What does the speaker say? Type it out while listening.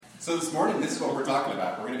So this morning, this is what we're talking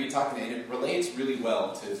about. We're going to be talking, and it relates really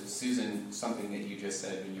well to Susan, something that you just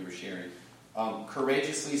said when you were sharing.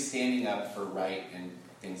 Courageously standing up for right and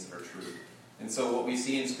things that are true. And so what we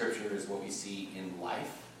see in Scripture is what we see in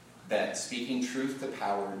life, that speaking truth to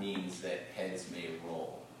power means that heads may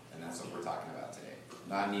roll. And that's what we're talking about today.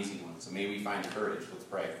 Not an easy one. So may we find courage. Let's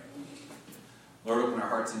pray. Lord, open our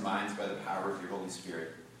hearts and minds by the power of your Holy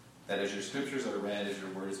Spirit, that as your Scriptures are read, as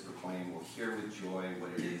your word is proclaimed, we'll hear with joy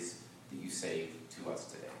what it is that you say to us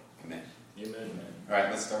today. Amen. Amen. All right,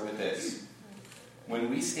 let's start with this. When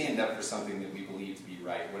we stand up for something that we believe to be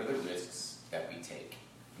right, what are the risks that we take?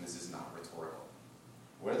 And this is not rhetorical.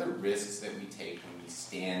 What are the risks that we take when we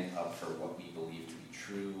stand up for what we believe to be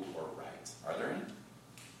true or right? Are there any?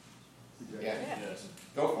 Yeah. Yes.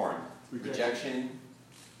 Go for it. Rejection.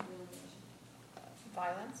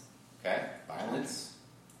 Violence. Okay. Violence.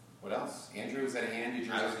 What else? Andrew, is that a hand? Did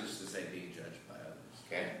you I was just to say being judged by others.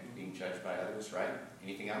 Okay. Being judged by others, right?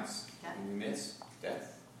 Anything else? Death. Anything we miss?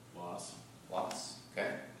 Death. Loss. Loss.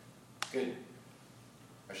 Okay. Good.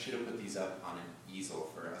 I should have put these up on an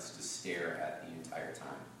easel for us to stare at the entire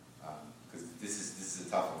time. Because this is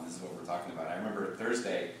a tough one. This is what we're talking about. I remember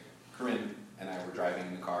Thursday, Corinne and I were driving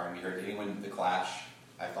in the car and we heard anyone The Clash,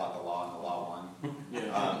 I Fought the Law and the Law Won.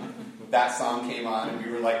 Yeah. That song came on and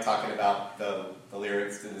we were like talking about the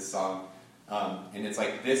lyrics to this song. And it's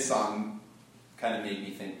like this song kind of made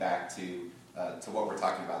me think back to what we're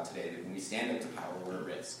talking about today. That when we stand up to power, we're at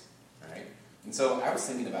risk. Right? And so I was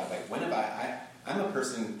thinking about, like, when have I'm a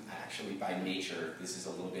person, actually, by nature, this is a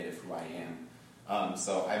little bit of who I am.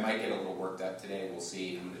 So I might get a little worked up today. We'll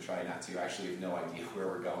see. I'm going to try not to. I actually have no idea where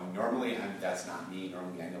we're going. Normally, that's not me.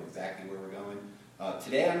 Normally, I know exactly where we're going.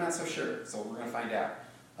 Today, I'm not so sure. So we're going to find out.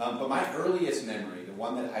 But my earliest memory, the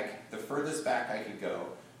one that the furthest back I could go,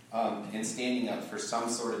 in standing up for some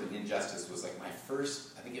sort of injustice was like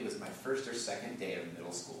I think it was my first or second day of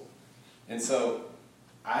middle school. And so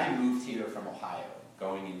I moved here from Ohio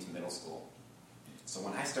going into middle school. So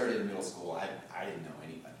when I started in middle school, I didn't know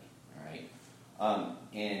anybody, all right?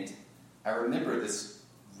 And I remember this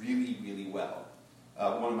really, really well.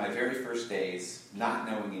 One of my very first days, not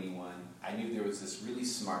knowing anyone, I knew there was this really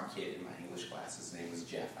smart kid in my English class. His name was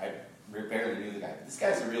Jeff. I barely knew the guy, but this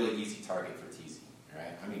guy's a really easy target for teasing, all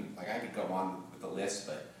right? I mean, like, I could go on with the list,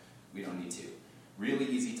 but we don't need to. Really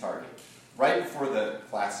easy target. Right before the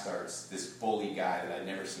class starts, this bully guy that I'd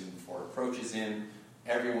never seen before approaches him.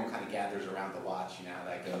 Everyone kind of gathers around to watch. You know how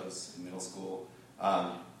that goes in middle school.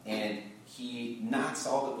 And he knocks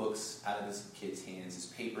all the books out of this kid's hands. His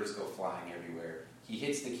papers go flying everywhere. He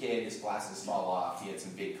hits the kid. His glasses fall off. He had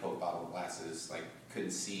some big Coke bottle glasses. Like,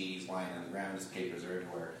 couldn't see. He's lying on the ground. His papers are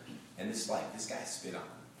everywhere. And this guy spit on him,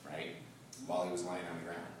 right, while he was lying on the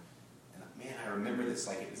ground. And, man, I remember this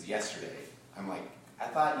like it was yesterday. I'm like, I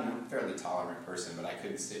thought, I'm a fairly tolerant person, but I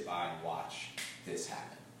couldn't sit by and watch this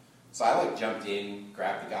happen. So I jumped in,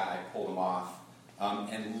 grabbed the guy, pulled him off,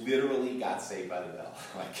 and literally got saved by the bell.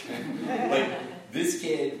 This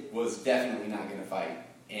kid was definitely not going to fight,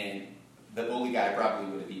 and the bully guy probably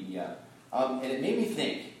would have beat me up. And it made me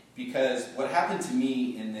think, because what happened to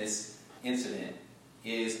me in this incident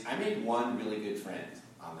is I made one really good friend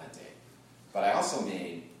on that day, but I also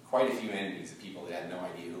made quite a few enemies of people that had no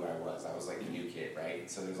idea who I was. I was like a new kid, right?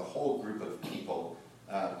 So there's a whole group of people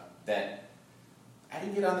that I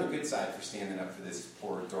didn't get on their good side for standing up for this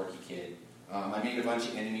poor dorky kid. I made a bunch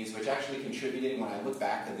of enemies, which actually contributed. When I look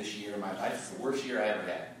back at this year in my life, it's the worst year I ever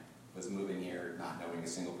had, was moving here, not knowing a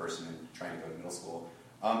single person and trying to go to middle school.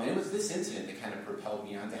 And it was this incident that kind of propelled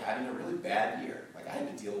me onto having a really bad year. Like, I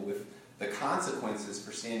had to deal with the consequences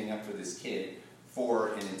for standing up for this kid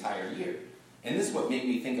for an entire year. And this is what made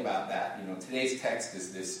me think about that. Today's text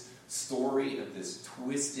is this story of this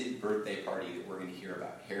twisted birthday party that we're going to hear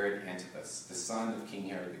about, Herod Antipas, the son of King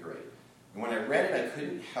Herod the Great. And when I read it, I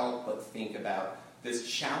couldn't help but think about this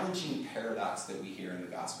challenging paradox that we hear in the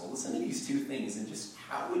gospel. Listen to these two things, and just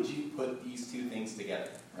how would you put these two things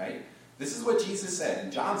together, right? This is what Jesus said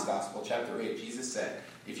in John's Gospel, chapter 8. Jesus said,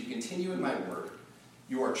 "If you continue in my word,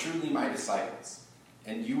 you are truly my disciples,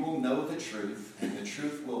 and you will know the truth, and the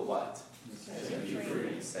truth will" what? Set you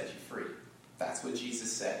free. Set you free. That's what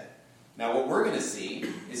Jesus said. Now, what we're going to see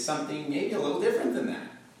is something maybe a little different than that,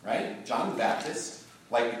 right? John the Baptist,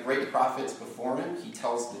 like the great prophets before him, he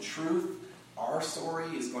tells the truth. Our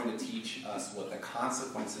story is going to teach us what the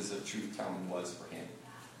consequences of truth-telling was for him.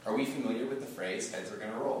 Are we familiar with the phrase, heads are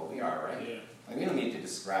going to roll? We are, right? Yeah. We don't need to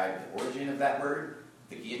describe the origin of that word,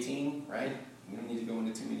 the guillotine, right? We don't need to go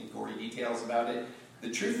into too many gory details about it.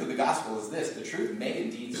 The truth of the gospel is this: the truth may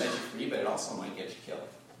indeed set you free, but it also might get you killed,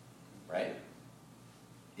 right?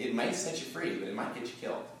 It might set you free, but it might get you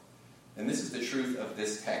killed. And this is the truth of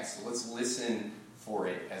this text. So let's listen for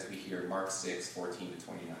it as we hear Mark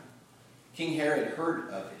 6:14-29. King Herod heard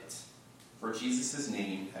of it, for Jesus'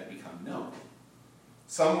 name had become known.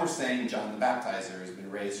 Some were saying John the Baptizer has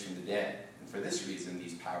been raised from the dead, and for this reason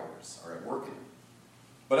these powers are at work in him.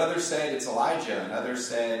 But others said it's Elijah, and others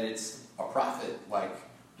said it's a prophet like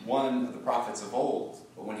one of the prophets of old.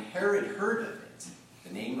 But when Herod heard of it,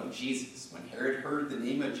 the name of Jesus, when Herod heard the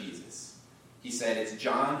name of Jesus, he said, it's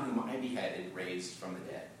John whom I beheaded, raised from the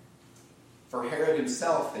dead. For Herod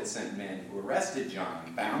himself had sent men who arrested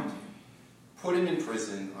John, bound him, put him in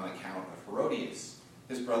prison on account of Herodias,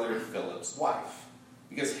 his brother Philip's wife,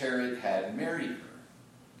 because Herod had married her.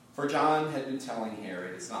 For John had been telling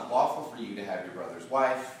Herod, it's not lawful for you to have your brother's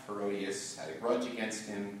wife. Herodias had a grudge against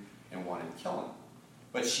him and wanted to kill him.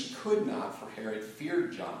 But she could not, for Herod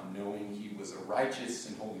feared John, knowing he was a righteous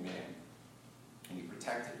and holy man, and he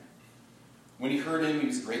protected him. When he heard him, he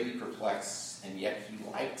was greatly perplexed, and yet he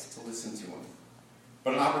liked to listen to him.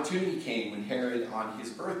 But an opportunity came when Herod, on his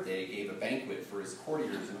birthday, gave a banquet for his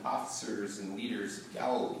courtiers and officers and leaders of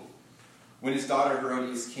Galilee. When his daughter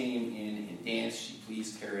Herodias came in and danced, she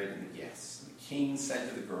pleased Herod and the guests. And the king said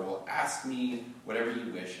to the girl, ask me whatever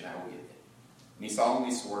you wish, and I will give it. And he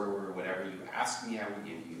solemnly swore to her, whatever you ask me, I will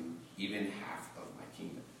give you, even half of my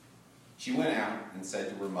kingdom. She went out and said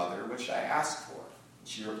to her mother, what should I ask for? And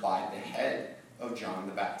she replied, the head of John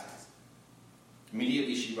the Baptizer.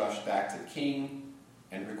 Immediately she rushed back to the king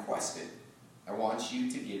and requested, I want you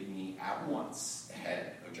to give me at once the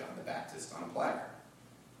head of John the Baptist on a platter.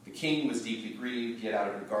 The king was deeply grieved, yet out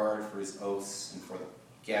of regard for his oaths and for the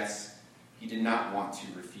guests, he did not want to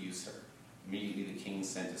refuse her. Immediately the king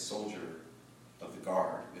sent a soldier of the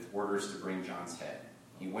guard with orders to bring John's head.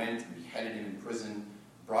 He went and beheaded him in prison,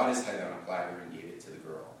 brought his head on a platter, and gave it to the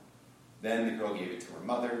girl. Then the girl gave it to her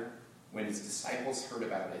mother. When his disciples heard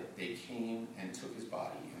about it, they came and took his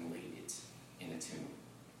body and laid it in a tomb.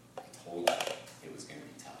 I told you it was going to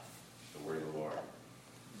be tough. The word of the Lord.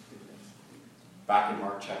 Back in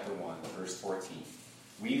Mark chapter 1, verse 14,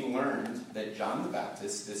 we learned that John the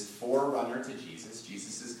Baptist, this forerunner to Jesus,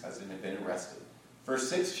 Jesus' cousin, had been arrested. For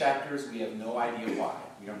 6 chapters, we have no idea why.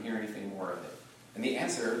 We don't hear anything more of it. And the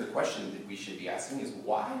answer, the question that we should be asking is,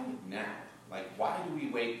 why now? Like, why do we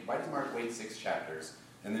wait? Why does Mark wait 6 chapters?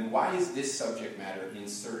 And then why is this subject matter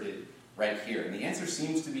inserted right here? And the answer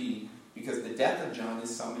seems to be because the death of John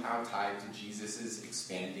is somehow tied to Jesus'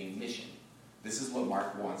 expanding mission. This is what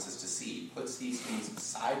Mark wants us to see. He puts these things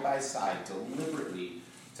side by side deliberately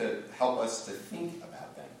to help us to think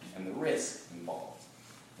about them and the risk involved.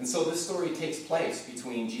 And so this story takes place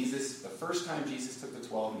between Jesus, the first time Jesus took the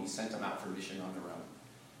 12 and he sent them out for mission on their own.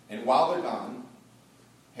 And while they're gone,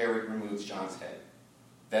 Herod removes John's head.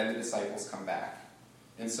 Then the disciples come back.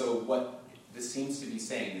 And so what this seems to be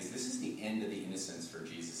saying is this is the end of the innocence for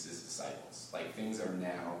Jesus' disciples. Like, things are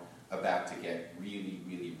now about to get really,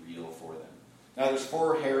 really real for them. Now, there's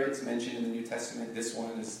 4 Herods mentioned in the New Testament. This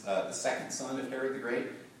one is the second son of Herod the Great.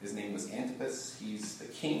 His name was Antipas. He's the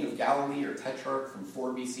king of Galilee, or tetrarch, from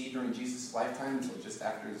 4 BC during Jesus' lifetime until just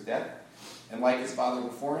after his death. And like his father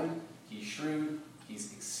before him, he's shrewd,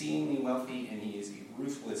 he's exceedingly wealthy, and he is a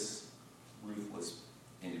ruthless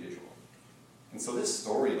individual. And so this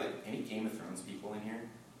story, like any Game of Thrones people in here,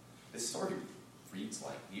 this story reads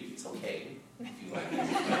like, it's okay if you like it.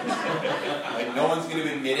 Like, no one's going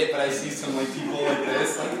to admit it, but I see some like people like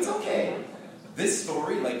this, like, it's okay. This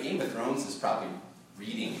story, like Game of Thrones, is probably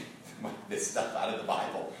reading this stuff out of the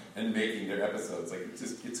Bible and making their episodes. Like,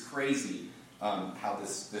 it's crazy how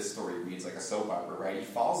this story reads like a soap opera, right? He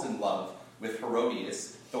falls in love with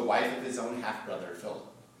Herodias, the wife of his own half-brother, Philip.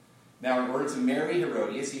 Now, in order to marry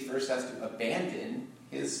Herodias, he first has to abandon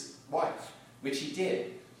his wife, which he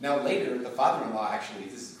did. Now, later, the father-in-law, actually,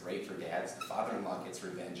 this is great for dads, the father-in-law gets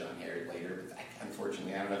revenge on Herod later, but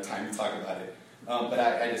unfortunately, I don't have time to talk about it. But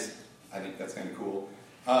I think that's kind of cool.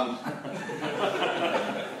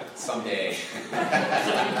 Someday.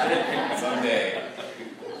 Someday.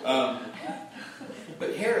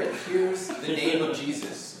 But Herod hears the name of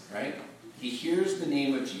Jesus, right? He hears the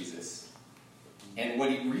name of Jesus. And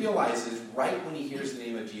what he realizes right when he hears the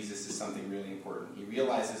name of Jesus is something really important. He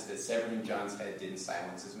realizes that severing John's head didn't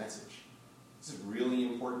silence his message. This is really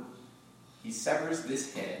important. He severs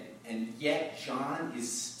this head, and yet John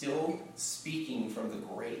is still speaking from the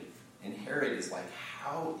grave. And Herod is like,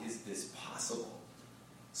 how is this possible?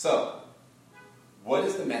 So, what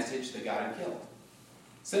is the message that got him killed?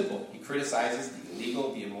 Simple. He criticizes the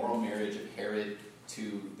illegal, the immoral marriage of Herod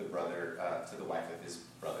to the wife of his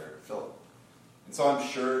brother Philip. And so I'm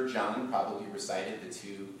sure John probably recited the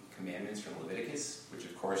 2 commandments from Leviticus, which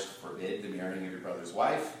of course forbid the marrying of your brother's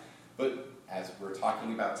wife. But as we're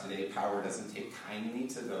talking about today, power doesn't take kindly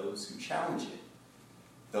to those who challenge it.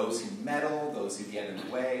 Those who meddle, those who get in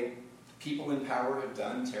the way. People in power have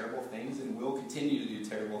done terrible things and will continue to do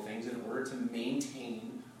terrible things in order to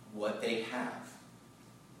maintain what they have.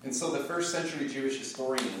 And so the first century Jewish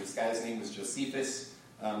historian, this guy's name was Josephus,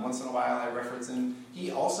 once in a while I reference him, he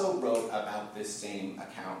also wrote about this same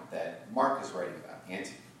account that Mark is writing about,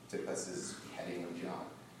 Antipas' beheading of John.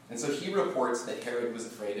 And so he reports that Herod was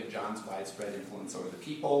afraid of John's widespread influence over the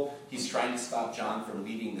people. He's trying to stop John from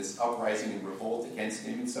leading this uprising and revolt against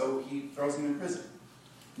him, and so he throws him in prison.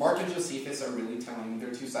 Mark and Josephus are really telling,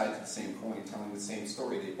 they're two sides of the same coin, telling the same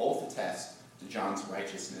story. They both attest to John's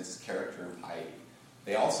righteousness, character, and piety.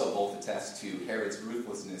 They also both attest to Herod's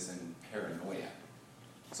ruthlessness and paranoia.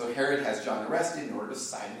 So Herod has John arrested in order to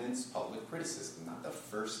silence public criticism. Not the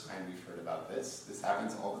first time we've heard about this. This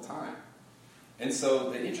happens all the time. And so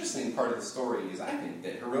the interesting part of the story is, I think,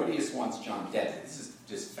 that Herodias wants John dead. This is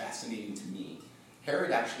just fascinating to me. Herod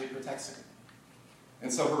actually protects him.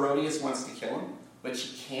 And so Herodias wants to kill him, but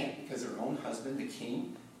she can't because her own husband, the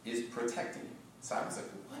king, is protecting him. So I was like,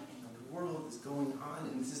 what in the world is going on?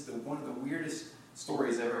 And this is one of the weirdest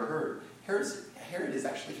stories I've ever heard. Herod is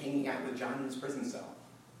actually hanging out with John in his prison cell.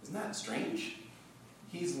 Isn't that strange?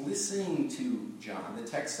 He's listening to John. The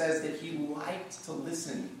text says that he liked to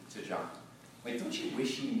listen to John. Like, don't you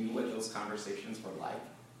wish you knew what those conversations were like?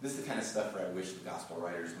 This is the kind of stuff where I wish the gospel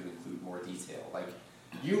writers would include more detail. Like,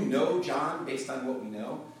 you know John, based on what we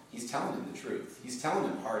know, he's telling him the truth. He's telling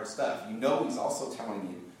him hard stuff. You know he's also telling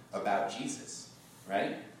you about Jesus,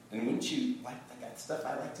 right? And wouldn't you like that stuff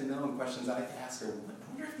I like to know and questions I like to ask her? I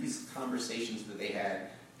wonder if these conversations that they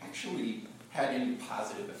had actually had any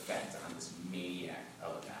positive effect on this maniac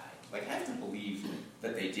of a guy. Like, I have to believe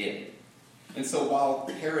that they did. And so while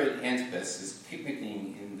Herod Antipas is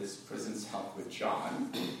picnicking in this prison cell with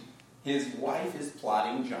John, his wife is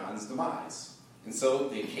plotting John's demise. And so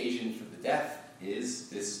the occasion for the death is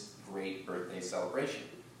this great birthday celebration.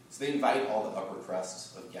 So they invite all the upper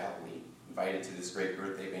crusts of Galilee, invited to this great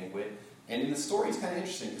birthday banquet. And in the story, it's kind of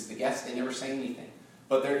interesting because the guests, they never say anything.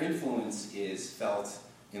 But their influence is felt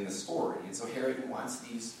in the story. And so Herod wants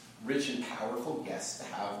these rich and powerful guests to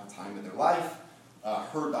have the time of their life.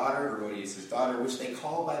 Her daughter, Herodias' daughter, which they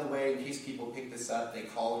call, by the way, in case people pick this up, they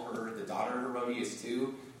call her the daughter of Herodias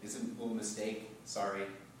too. It's a little mistake. Sorry.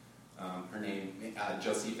 Her name,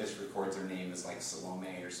 Josephus records her name as like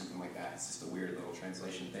Salome or something like that. It's just a weird little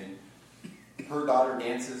translation thing. Her daughter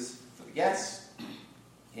dances for the guests.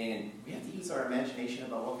 And we have to use our imagination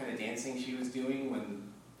about what kind of dancing she was doing when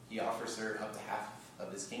he offers her up to half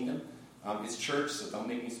of his kingdom. It's church, so don't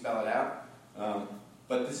make me spell it out.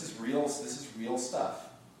 But this is real stuff.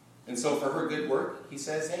 And so for her good work, he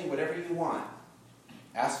says, hey, whatever you want.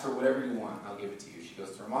 Ask for whatever you want, I'll give it to you. She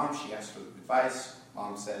goes to her mom, she asks for advice.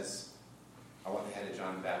 Mom says, I want the head of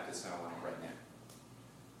John the Baptist, and I want it right now.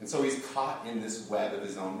 And so he's caught in this web of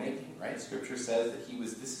his own making, right? Scripture says that he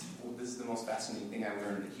was, this is the most fascinating thing I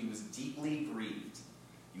learned, that he was deeply grieved.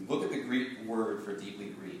 You look at the Greek word for deeply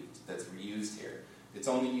grieved that's reused here. It's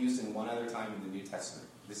only used in one other time in the New Testament.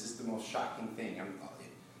 This is the most shocking thing.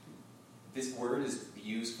 This word is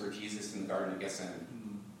used for Jesus in the Garden of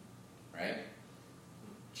Gethsemane, right?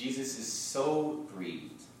 Jesus is so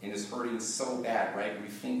grieved and is hurting so bad, right? We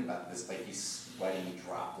think about this like he's sweating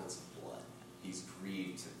droplets of blood. He's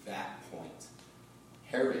grieved to that point.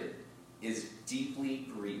 Herod is deeply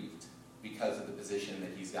grieved because of the position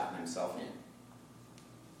that he's gotten himself in.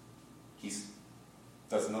 He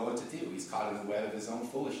doesn't know what to do. He's caught in the web of his own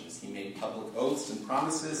foolishness. He made public oaths and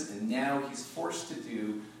promises, and now he's forced to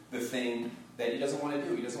do the thing that he doesn't want to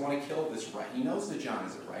do. He doesn't want to kill this right. He knows that John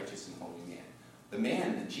is a righteous and holy man. The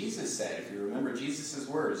man that Jesus said, if you remember Jesus'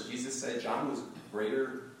 words, Jesus said John was a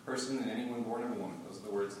greater person than anyone born of a woman. Those are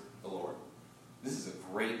the words of the Lord. This is a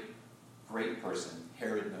great, great person.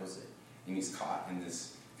 Herod knows it. And he's caught in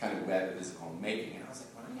this kind of web of his own making. And I was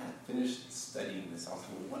like, when I got finished studying this, I was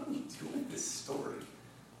like, what do we do with this story?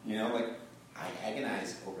 You know, like, I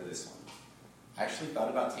agonized over this one. I actually thought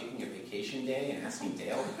about taking a vacation day and asking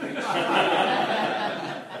Dale to preach. And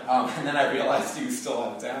then I realized he was still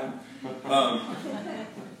out of town.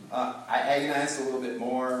 I agonized a little bit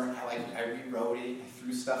more. I rewrote it. I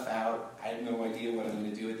threw stuff out. I had no idea what I'm going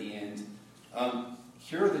to do at the end.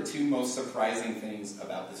 Here are the two most surprising things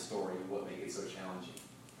about this story and what make it so challenging.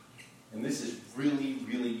 And this is really,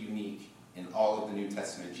 really unique in all of the New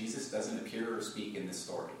Testament. Jesus doesn't appear or speak in this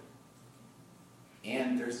story.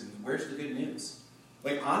 And where's the good news?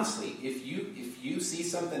 Like, honestly, if you see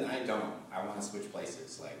something I don't, I want to switch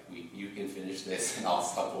places. Like, you can finish this, and I'll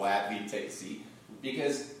gladly take a seat.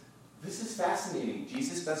 Because this is fascinating.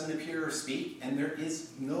 Jesus doesn't appear or speak, and there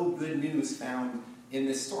is no good news found in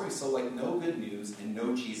this story. So, like, no good news and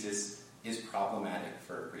no Jesus is problematic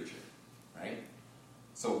for a preacher, right?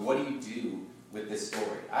 So what do you do with this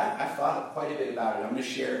story? I thought quite a bit about it. I'm going to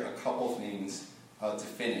share a couple things to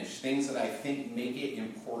finish, things that I think make it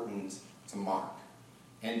important to Mark,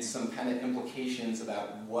 and some kind of implications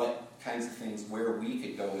about what kinds of things, where we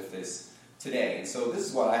could go with this today. And so this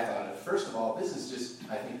is what I thought of. First of all, this is just,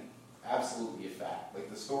 I think, absolutely a fact. Like,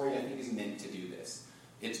 the story, I think, is meant to do this.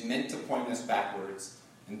 It's meant to point us backwards,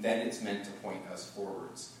 and then it's meant to point us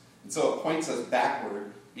forwards. And so it points us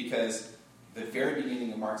backward because the very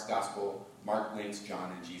beginning of Mark's gospel, Mark links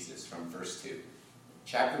John and Jesus from verse 2.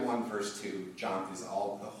 Chapter 1, verse 2, the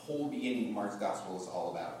whole beginning of Mark's gospel is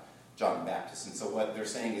all about John the Baptist. And so what they're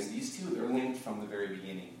saying is these two, they're linked from the very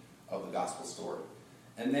beginning of the gospel story.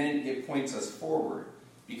 And then it points us forward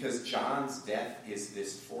because John's death is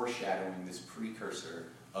this foreshadowing, this precursor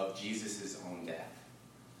of Jesus' own death.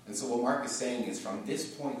 And so what Mark is saying is from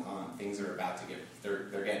this point on, things are about to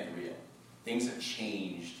they're getting real. Things have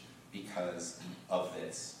changed because of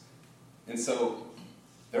this. And so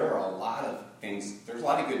there are a lot of things, there's a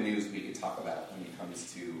lot of good news we could talk about when it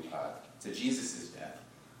comes to Jesus' death.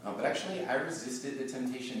 But actually, I resisted the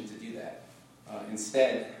temptation to do that.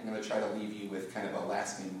 Instead, I'm going to try to leave you with kind of a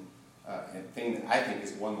lasting thing that I think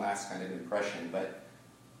is one last kind of impression. But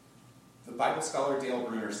the Bible scholar Dale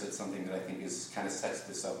Bruner said something that I think kind of sets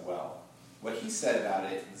this up well. What he said about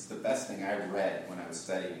it is the best thing I read when I was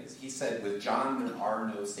studying is he said, with John, there are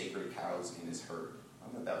no sacred cows in his herd. I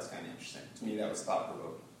thought that was kind of interesting. To me, that was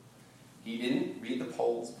thought-provoking. He didn't read the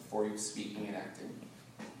polls before he was speaking and acting,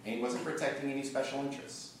 and he wasn't protecting any special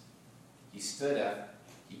interests. He stood up,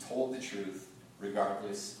 he told the truth,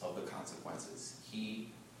 regardless of the consequences. He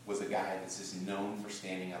was a guy that's just known for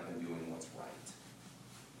standing up and doing what's right.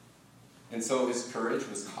 And so his courage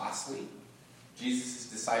was costly. Jesus'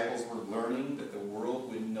 disciples were learning that the world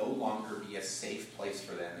would no longer be a safe place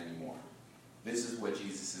for them anymore. This is what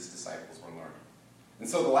Jesus' disciples were learning. And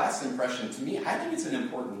so the last impression, to me, I think it's an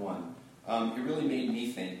important one. It really made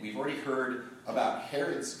me think. We've already heard about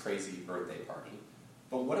Herod's crazy birthday party.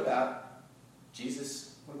 But what about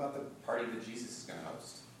Jesus? What about the party that Jesus is going to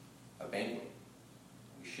host? A banquet.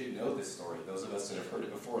 We should know this story. Those of us that have heard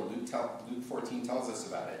it before, Luke 14 tells us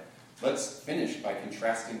about it. Let's finish by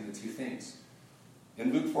contrasting the two things.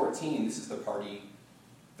 In Luke 14, this is the party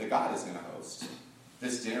that God is going to host.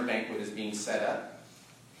 This dinner banquet is being set up.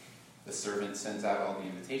 The servant sends out all the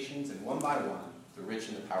invitations, and one by one, the rich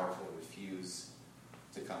and the powerful refuse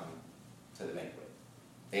to come to the banquet.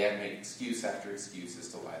 They have made excuse after excuse as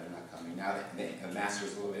to why they're not coming. Now that the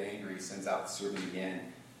master's a little bit angry, he sends out the servant again,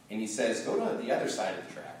 and he says, go to the other side of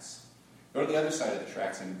the tracks. Go to the other side of the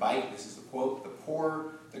tracks and invite, this is the quote, the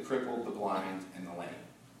poor, the crippled, the blind, and the lame.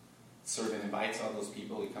 The servant invites all those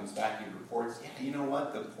people. He comes back, he reports, yeah, you know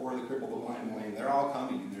what? The poor, the crippled, the blind, and the lame, they're all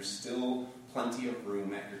coming, and there's still plenty of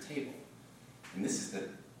room at your table. And this is the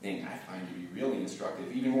thing I find to be really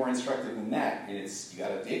instructive, even more instructive than that, and it's, you got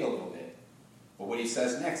to dig a little bit. But what he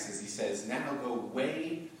says next is he says, now go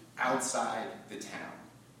way outside the town,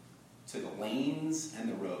 to the lanes and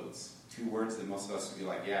the roads. Two words that most of us would be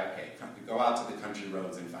like, yeah, okay, go out to the country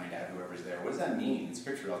roads and find out whoever's there. What does that mean in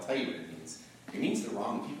Scripture? I'll tell you what it means. It means the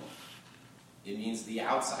wrong people. It means the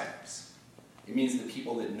outsiders. It means the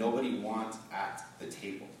people that nobody wants at the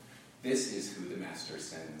table. This is who the Master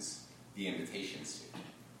sends the invitations to.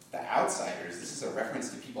 The outsiders, this is a reference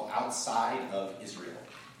to people outside of Israel,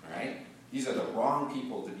 all right? These are the wrong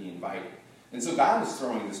people to be invited. And so God is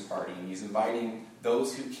throwing this party, and he's inviting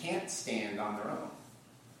those who can't stand on their own,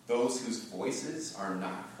 those whose voices are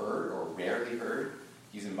not heard or rarely heard.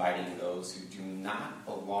 He's inviting those who do not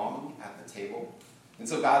belong at the table. And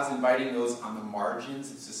so God's inviting those on the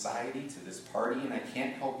margins of society to this party, and I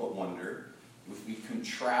can't help but wonder, if we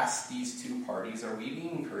contrast these two parties, are we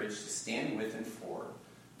being encouraged to stand with and for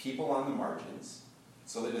people on the margins,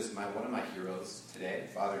 so that as one of my heroes today,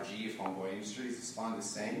 Father G of Homeboy Industries, is fond of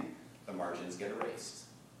saying, the margins get erased.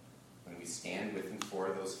 When we stand with and for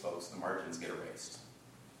those folks, the margins get erased.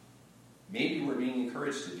 Maybe we're being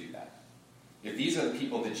encouraged to do that. If these are the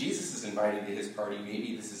people that Jesus is inviting to his party,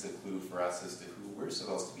 maybe this is a clue for us as to who we're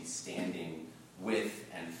supposed to be standing with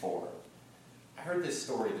and for. I heard this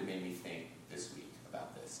story that made me think this week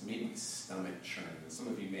about this. It made my stomach churn, and some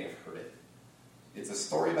of you may have heard it. It's a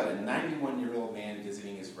story about a 91-year-old man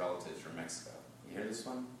visiting his relatives from Mexico. You hear this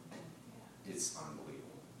one? It's unbelievable.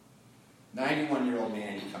 91-year-old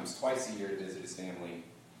man, he comes twice a year to visit his family.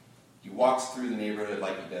 He walks through the neighborhood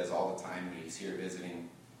like he does all the time when he's here visiting.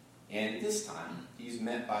 And this time, he's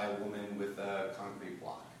met by a woman with a concrete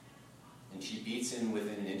block. And she beats him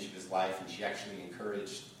within an inch of his life, and she actually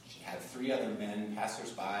had 3 other men,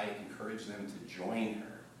 passers-by, encourage them to join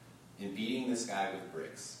her in beating this guy with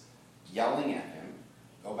bricks, yelling at him,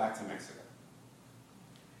 "Go back to Mexico."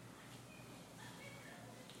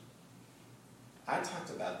 I talked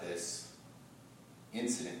about this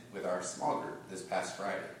incident with our small group this past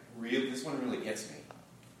Friday. This one really gets me.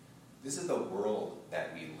 This is the world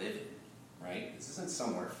that we live in, right? This isn't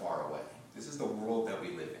somewhere far away. This is the world that we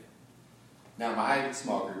live in. Now, my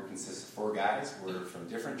small group consists of 4 guys. We're from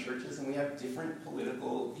different churches, and we have different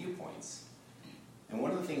political viewpoints. And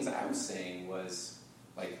one of the things I was saying was,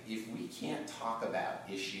 like, if we can't talk about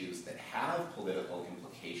issues that have political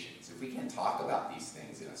implications, if we can't talk about these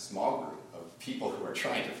things in a small group of people who are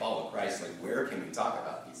trying to follow Christ, like, where can we talk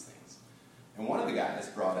about these things? And one of the guys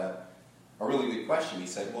brought up a really good question. He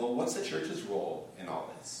said, well, what's the church's role in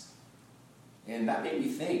all this? And that made me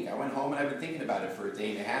think. I went home and I've been thinking about it for a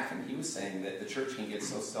day and a half, and he was saying that the church can get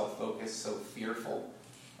so self-focused, so fearful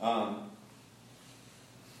about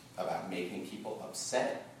making people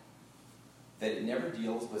upset, that it never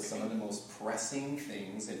deals with some of the most pressing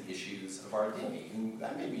things and issues of our day. And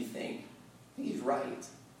that made me think, I think he's right.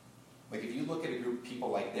 Like, if you look at a group of people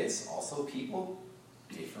like this, also people,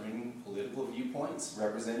 differing political viewpoints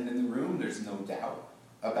represented in the room, there's no doubt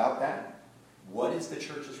about that. What is the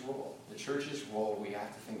church's role? The church's role, we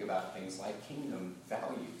have to think about things like kingdom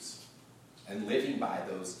values and living by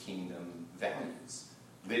those kingdom values.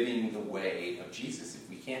 Living the way of Jesus. If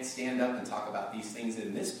we can't stand up and talk about these things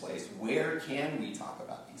in this place, where can we talk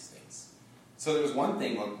about these things? So there was one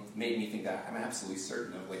thing that made me think that I'm absolutely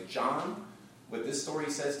certain of. Like, John, what this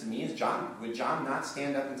story says to me is, would John not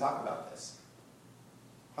stand up and talk about this?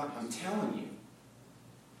 I'm telling you,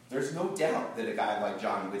 there's no doubt that a guy like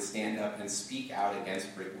John would stand up and speak out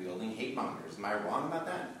against brick-wielding hate-mongers. Am I wrong about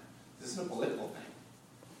that? This isn't a political thing.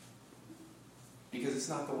 Because it's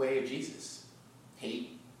not the way of Jesus.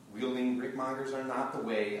 Hate-wielding brick-mongers are not the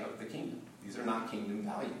way of the kingdom. These are not kingdom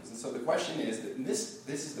values. And so the question is, that this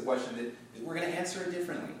is the question that we're going to answer it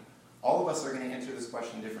differently. All of us are going to answer this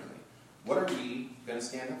question differently. What are we going to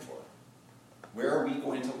stand up for? Where are we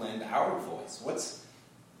going to lend our voice? What's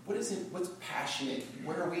passionate?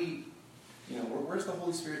 Where are we, where's the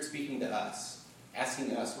Holy Spirit speaking to us,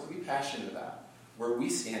 asking us, what are we passionate about? Where we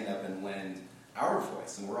stand up and lend our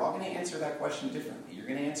voice. And we're all going to answer that question differently. You're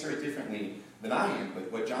going to answer it differently than I am,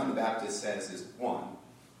 but what John the Baptist says is, one,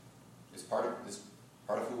 is part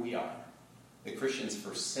of who we are. The Christians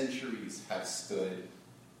for centuries have stood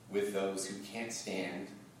with those who can't stand.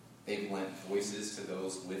 They've lent voices to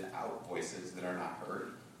those without voices that are not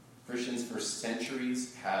heard. Christians for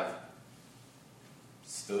centuries have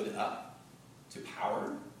stood up to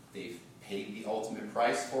power. They've paid the ultimate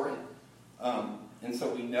price for it. And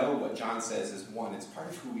so we know what John says is, one, it's part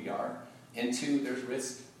of who we are, and 2, there's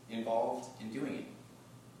risk involved in doing it.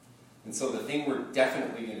 And so the thing we're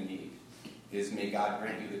definitely going to need is, may God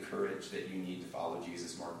grant you the courage that you need to follow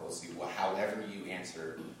Jesus more closely, however you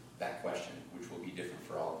answer that question, which will be different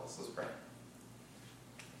for all of us. Let's pray.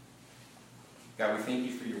 God, we thank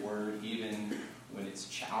you for your word, even when it's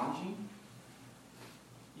challenging,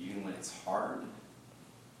 even when it's hard.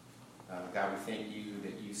 God, we thank you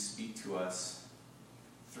that you speak to us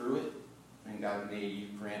through it. And God, may you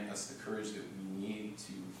grant us the courage that we need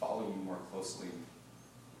to follow you more closely,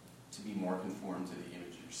 to be more conformed to the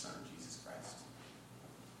image of your Son, Jesus Christ.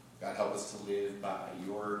 God, help us to live by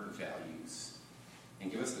your values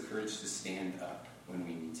and give us the courage to stand up when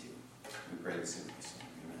we need to. We pray this in Christ's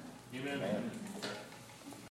name. Amen. Amen.